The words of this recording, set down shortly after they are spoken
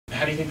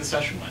do you think the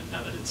session went,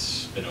 now that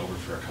it's been over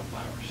for a couple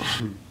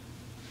hours?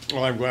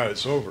 Well, I'm glad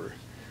it's over.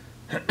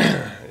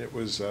 It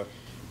was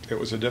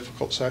a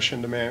difficult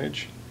session to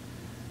manage.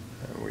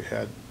 We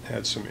had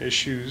some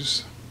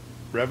issues,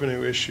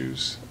 revenue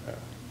issues.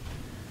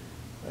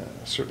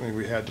 Certainly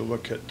we had to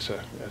look at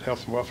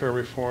health and welfare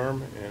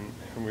reform,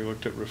 and we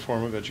looked at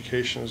reform of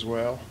education as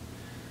well.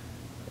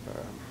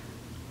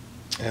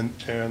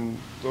 And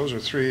those are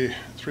three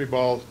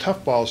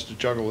tough balls to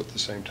juggle at the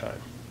same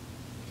time.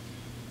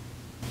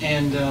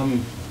 And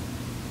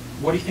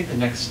what do you think the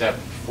next step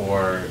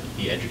for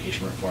the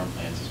education reform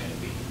plans is going to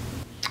be?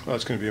 Well,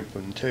 it's going to be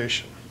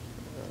implementation.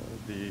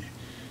 The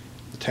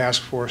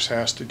task force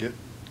has to get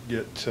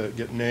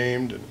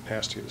named, and it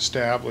has to get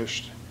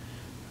established.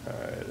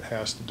 It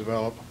has to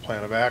develop a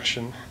plan of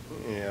action,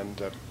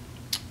 and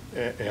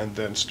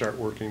then start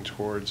working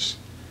towards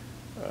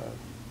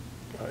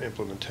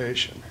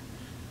implementation.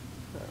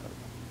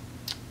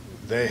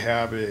 They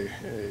have a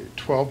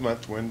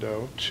 12-month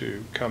window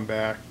to come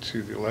back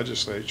to the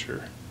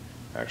legislature.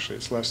 Actually,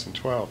 it's less than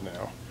 12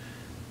 now,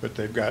 but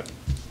they've got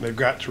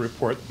to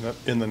report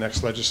in the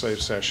next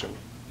legislative session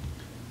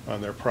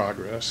on their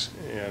progress.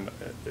 And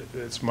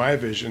it's my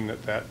vision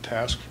that that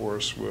task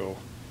force will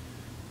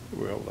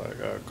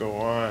go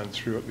on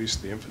through at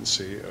least the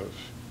infancy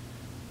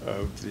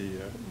of the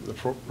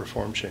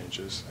reform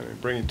changes. I mean,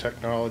 bringing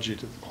technology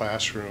to the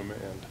classroom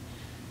and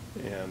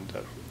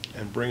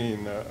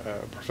bringing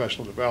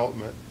professional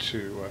development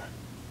to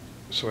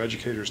so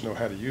educators know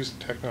how to use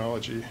the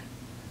technology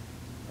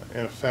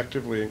and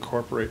effectively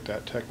incorporate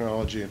that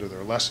technology into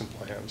their lesson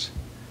plans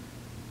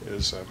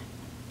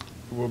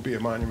will be a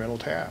monumental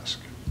task.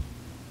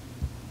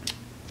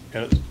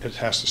 And it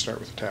has to start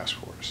with the task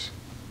force.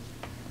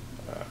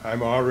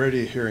 I'm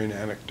already hearing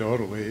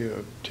anecdotally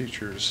of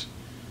teachers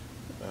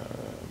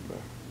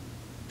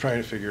trying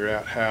to figure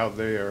out how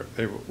they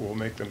will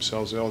make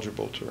themselves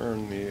eligible to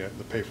earn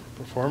the pay for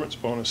performance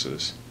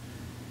bonuses,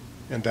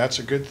 and that's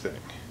a good thing.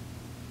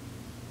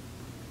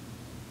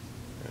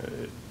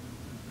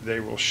 They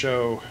will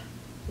show,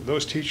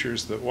 those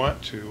teachers that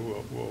want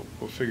to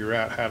will figure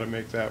out how to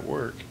make that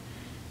work,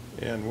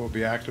 and will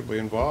be actively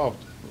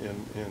involved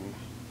in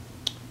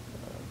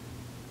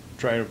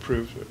trying to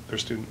improve their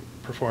student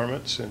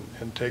performance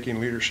and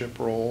taking leadership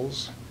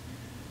roles,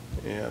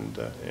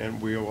 and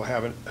we will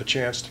have a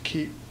chance to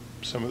keep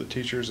some of the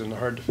teachers in the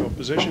hard-to-fill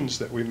positions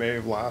that we may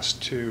have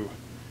lost to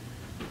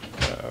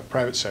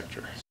private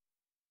sector.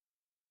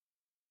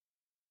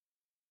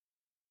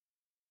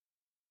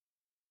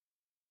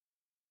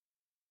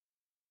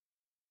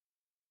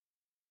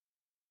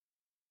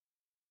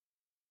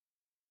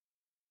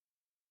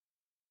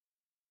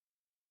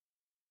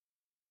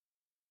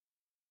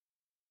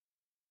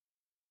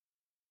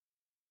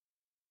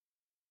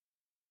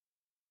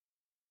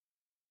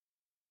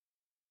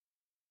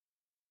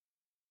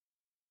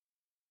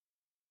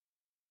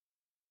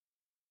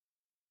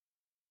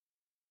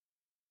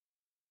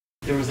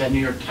 There was that New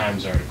York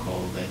Times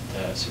article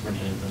that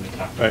Superintendent Limit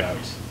talked about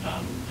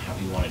how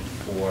he wanted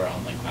 4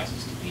 online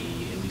classes to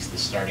be at least the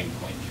starting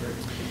point for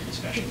the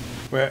discussion.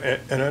 Well,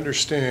 and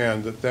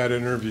understand that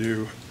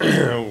interview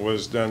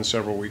was done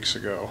several weeks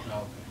ago.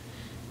 Oh,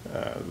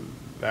 okay.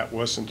 That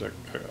wasn't a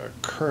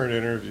current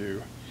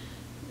interview,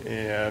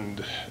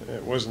 and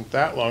it wasn't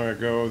that long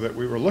ago that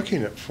we were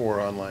looking at 4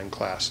 online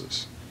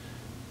classes.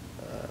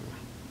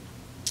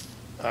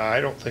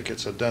 I don't think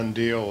it's a done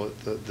deal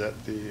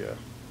that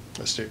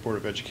the State Board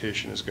of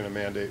Education is going to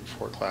mandate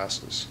 4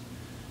 classes.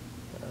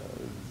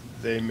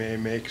 They may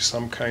make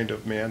some kind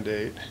of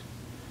mandate,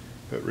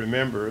 but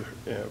remember,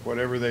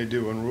 whatever they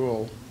do in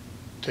rule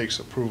takes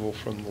approval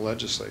from the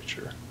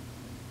legislature.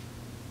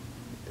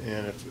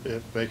 And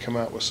if they come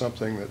out with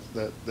something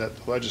that the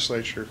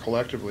legislature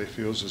collectively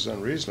feels is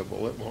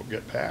unreasonable, it won't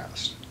get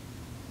passed.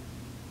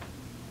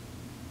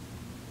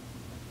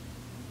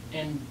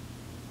 And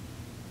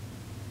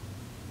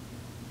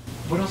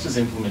what else does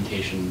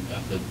implementation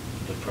of the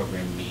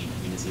program mean?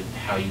 I mean, is it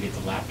how you get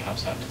the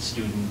laptops out to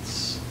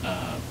students?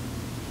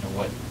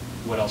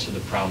 What else are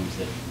the problems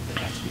that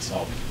have to be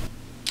solved?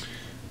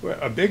 Well,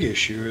 a big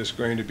issue is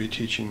going to be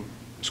teaching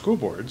school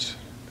boards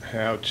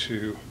how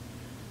to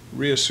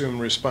reassume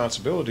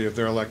responsibility of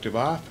their elective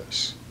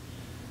office.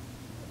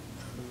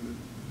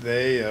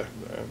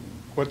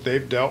 What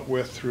they've dealt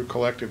with through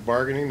collective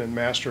bargaining and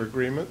master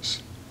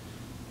agreements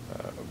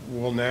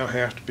will now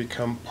have to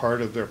become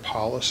part of their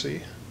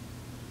policy.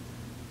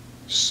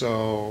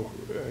 So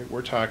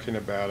we're talking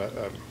about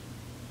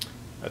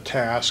a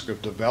task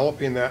of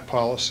developing that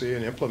policy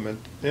and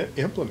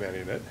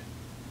implementing it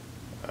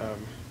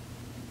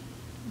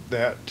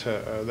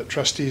that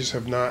trustees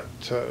have not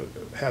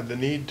had the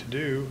need to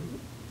do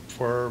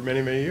for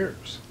many, many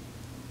years,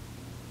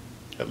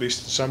 at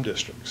least in some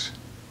districts.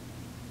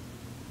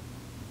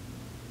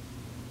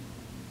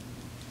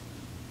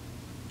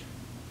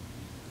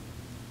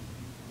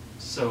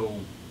 So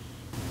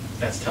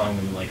that's telling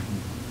them, like,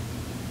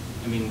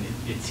 I mean,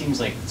 it seems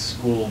like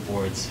school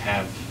boards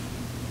have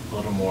a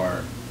little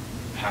more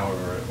power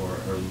or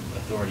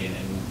authority in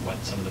what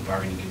some of the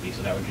bargaining can be.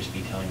 So that would just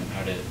be telling them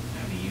how to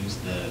use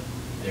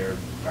their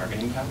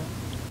bargaining power?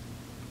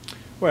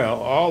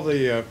 Well, all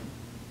the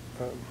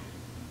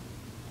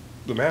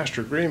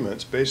master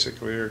agreements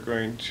basically are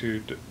going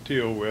to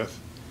deal with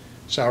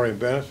salary and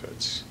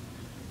benefits.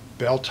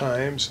 Bell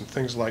times and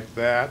things like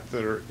that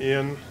that are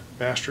in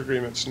master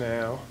agreements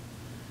now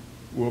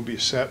will be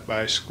set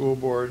by school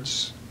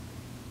boards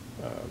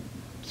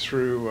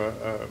through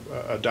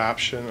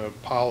adoption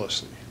of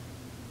policy.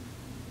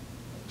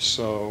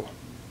 So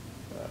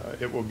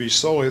it will be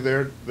solely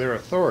their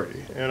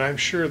authority, and I'm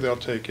sure they'll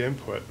take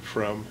input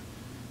from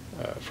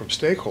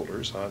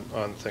stakeholders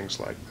on things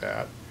like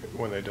that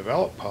when they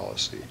develop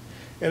policy.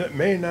 And it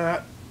may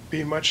not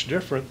be much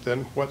different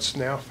than what's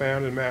now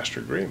found in master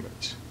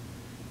agreements.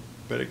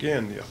 But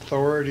again, the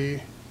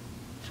authority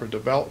for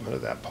development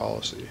of that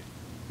policy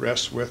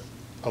rests with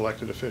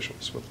elected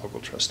officials, with local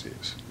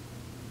trustees.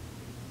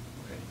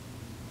 Okay.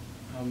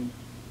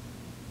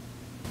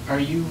 Are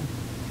you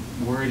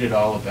worried at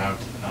all about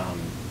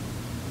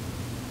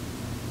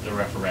the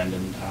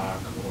referendum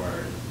talk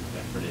or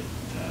effort at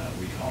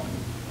recalling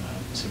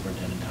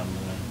Superintendent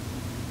Tumlin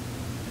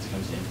as it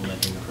comes to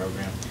implementing the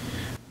program?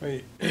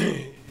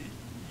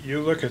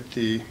 You look at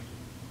the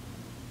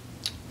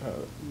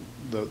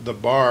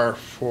bar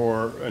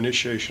for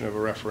initiation of a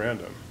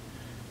referendum.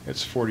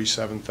 It's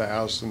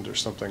 47,000 or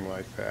something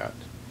like that.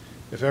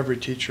 If every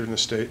teacher in the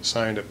state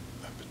signed a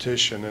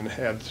petition and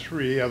had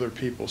 3 other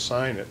people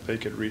sign it, they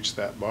could reach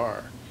that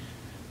bar.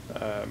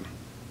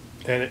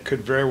 And it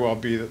could very well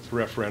be that the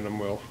referendum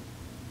will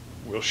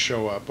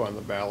show up on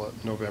the ballot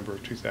in November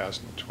of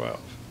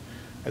 2012.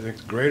 I think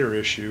the greater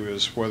issue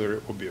is whether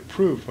it will be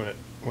approved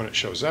when it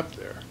shows up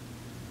there.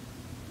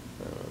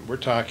 We're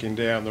talking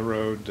down the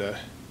road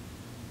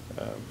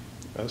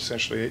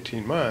essentially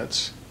 18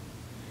 months,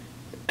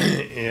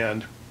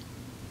 and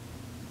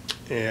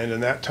in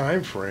that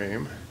time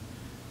frame,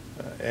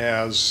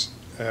 as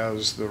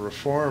the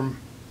reform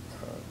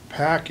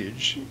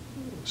package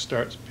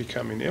starts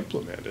becoming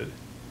implemented,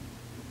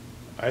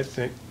 I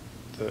think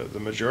the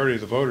majority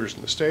of the voters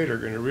in the state are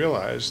going to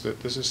realize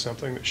that this is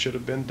something that should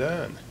have been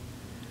done.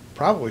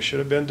 Probably should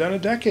have been done a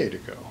decade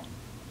ago,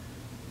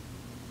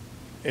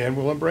 and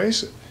will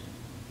embrace it.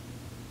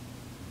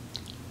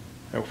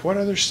 And what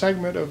other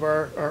segment of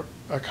our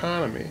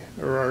economy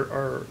or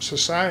our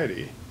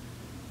society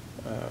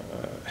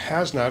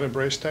has not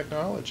embraced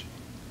technology?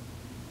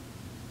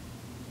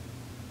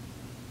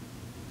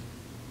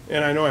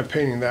 And I know I'm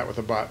painting that with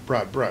a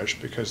broad brush,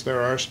 because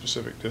there are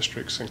specific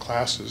districts and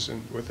classes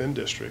within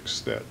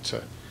districts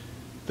that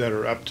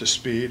are up to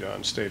speed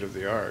on state of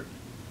the art,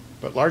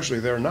 but largely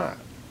they're not.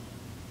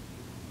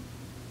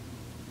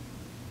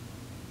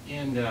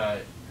 And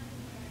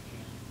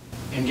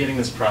in getting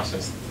this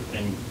process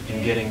and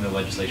in getting the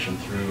legislation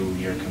through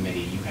your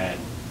committee, you had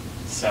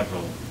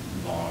several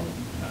long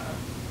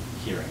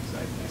hearings.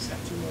 I sat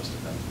through most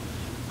of them.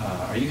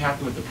 Are you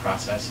happy with the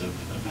process of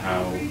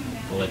how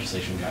the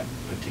legislation got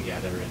put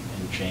together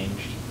and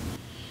changed?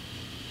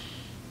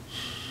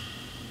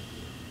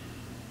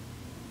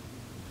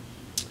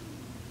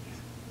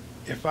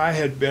 If I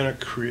had been a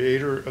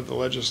creator of the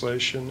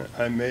legislation,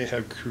 I may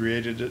have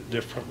created it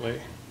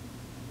differently.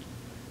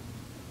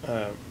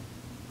 I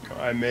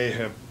may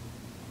have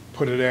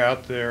put it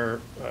out there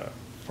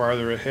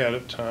farther ahead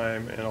of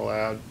time and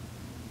allowed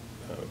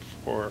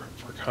for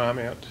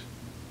comment.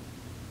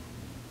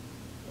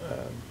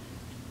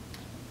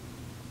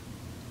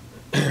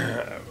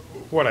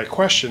 What I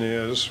question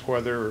is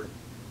whether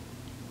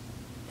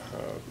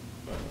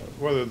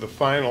the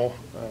final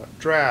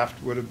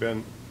draft would have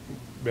been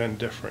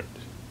different.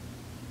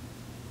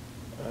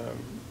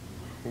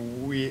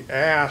 We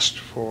asked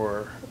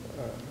for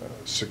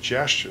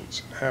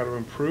suggestions on how to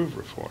improve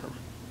reform,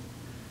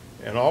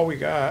 and all we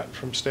got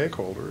from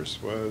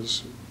stakeholders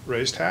was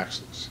raise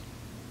taxes,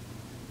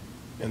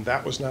 and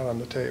that was not on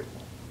the table.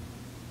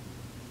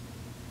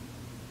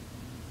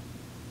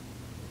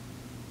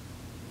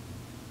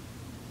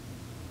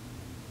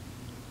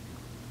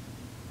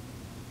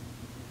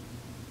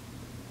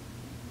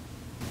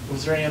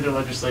 Was there any other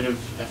legislative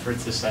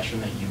efforts this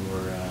session that you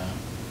were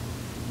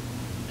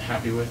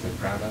happy with or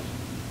proud of?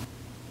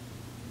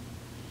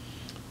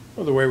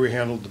 Well, the way we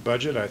handled the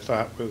budget, I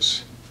thought,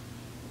 was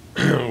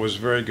was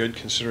very good,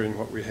 considering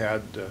what we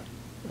had to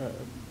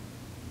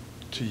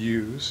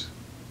use.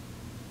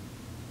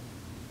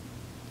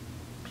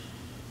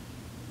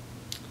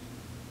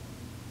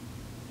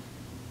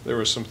 There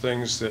were some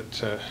things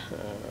that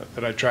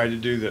I tried to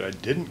do that I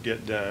didn't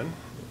get done,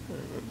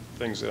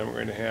 things that I'm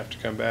going to have to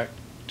come back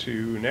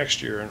to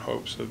next year in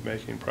hopes of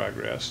making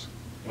progress.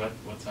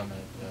 What's on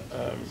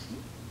that?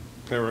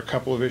 There were a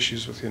couple of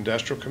issues with the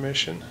Industrial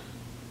Commission.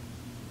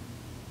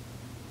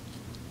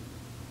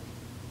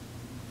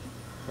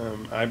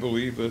 I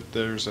believe that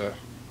there's a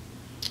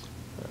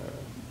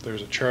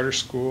charter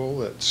school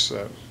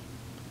that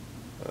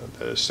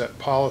has set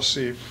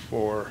policy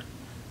for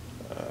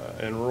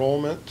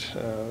enrollment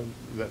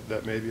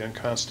that may be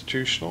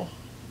unconstitutional.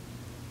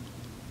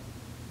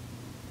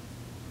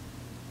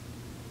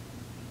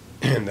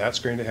 And that's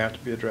going to have to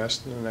be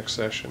addressed in the next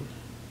session.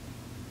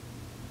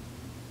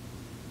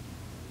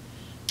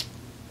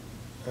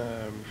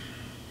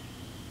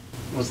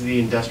 Was the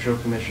industrial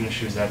commission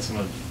issue, is that some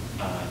of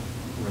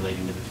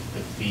relating to the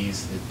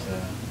fees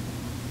that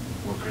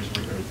workers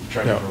were, or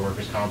charging for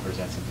workers' comp, or is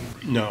that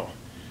something? No.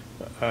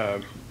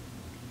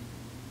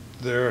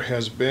 There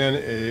has been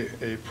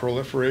a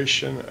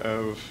proliferation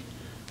of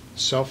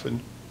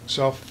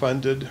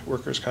self-funded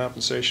workers'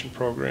 compensation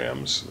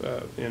programs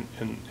in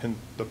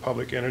the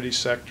public entity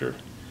sector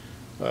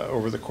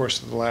over the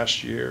course of the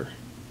last year.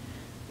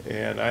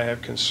 And I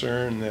have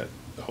concern that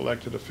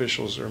elected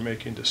officials are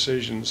making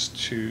decisions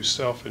to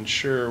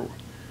self-insure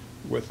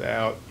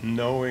without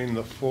knowing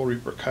the full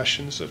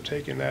repercussions of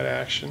taking that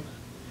action.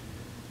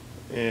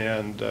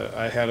 And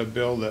I had a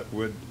bill that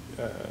would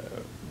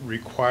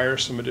require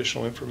some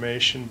additional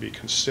information be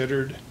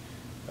considered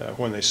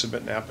when they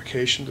submit an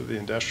application to the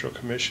Industrial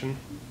Commission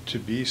to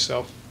be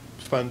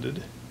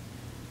self-funded.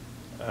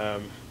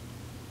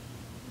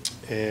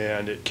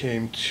 And it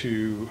came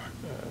to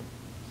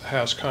the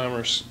House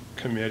Commerce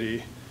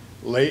Committee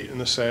late in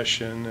the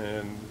session,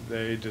 and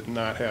they did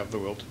not have the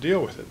will to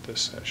deal with it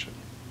this session.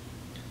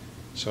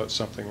 So it's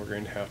something we're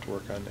going to have to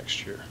work on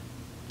next year.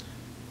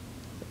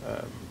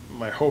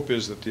 My hope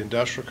is that the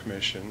Industrial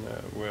Commission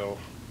will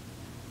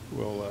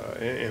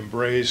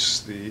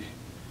embrace the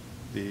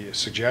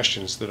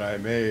suggestions that I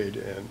made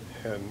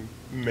and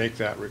make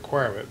that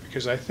requirement,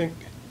 because I think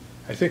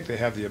they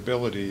have the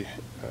ability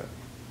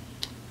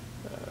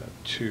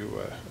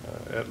to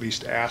at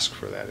least ask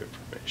for that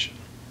information.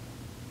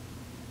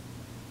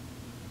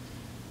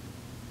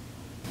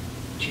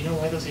 Do you know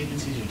why those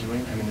agencies are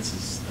doing? I mean, this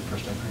is the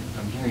first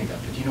I'm hearing that.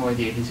 But do you know why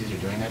the agencies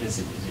are doing that? Is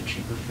it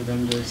cheaper for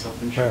them to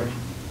self-insure?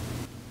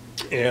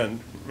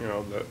 And you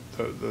know,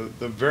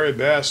 the very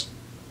best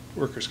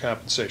workers'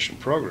 compensation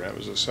program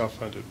is a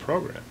self-funded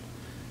program,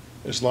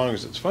 as long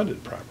as it's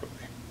funded properly,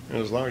 and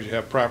as long as you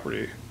have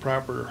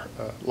proper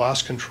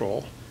loss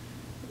control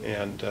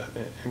and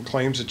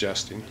claims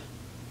adjusting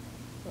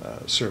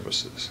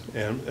services,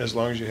 and as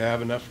long as you have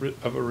enough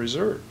of a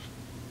reserve.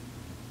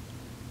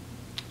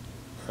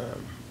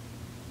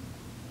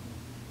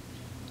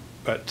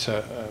 But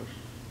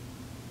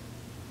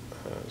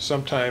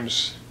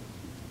sometimes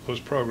those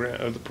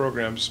the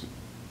programs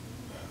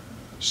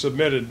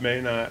submitted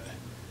may not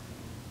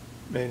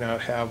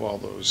have all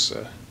those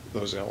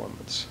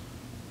elements.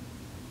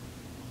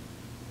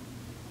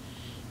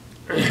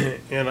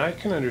 And I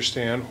can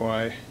understand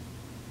why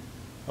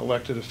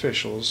elected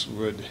officials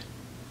would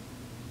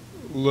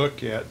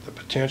look at the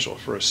potential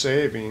for a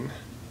saving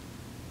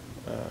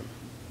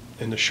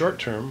in the short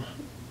term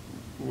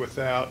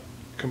without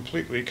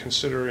completely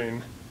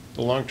considering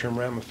the long-term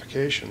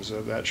ramifications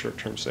of that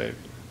short-term saving.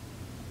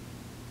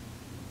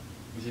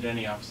 Is it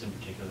any office in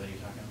particular that you're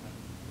talking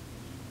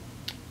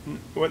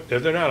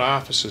about? They're not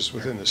offices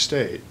within the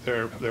state.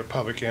 They're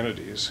public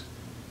entities.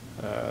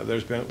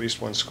 There's been at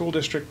least one school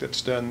district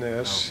that's done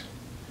this.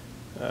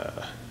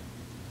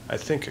 I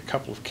think a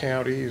couple of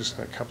counties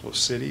and a couple of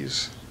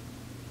cities.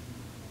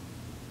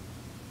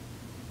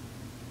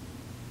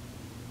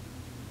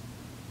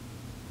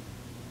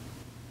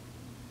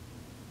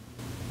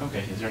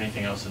 Okay. Is there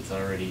anything else that's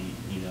already,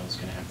 you know, is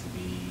going to have to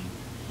be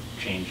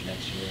changed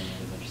next year in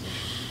the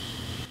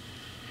legislation?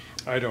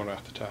 I don't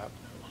off the top,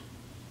 no.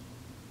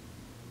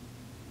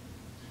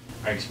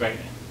 Are you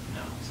expecting?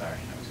 No, sorry.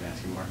 I was going to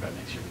ask you more about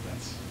next year, but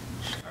that's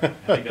all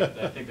right.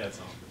 I think that's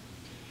all.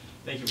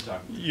 Thank you for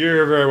talking.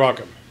 You're very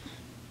welcome.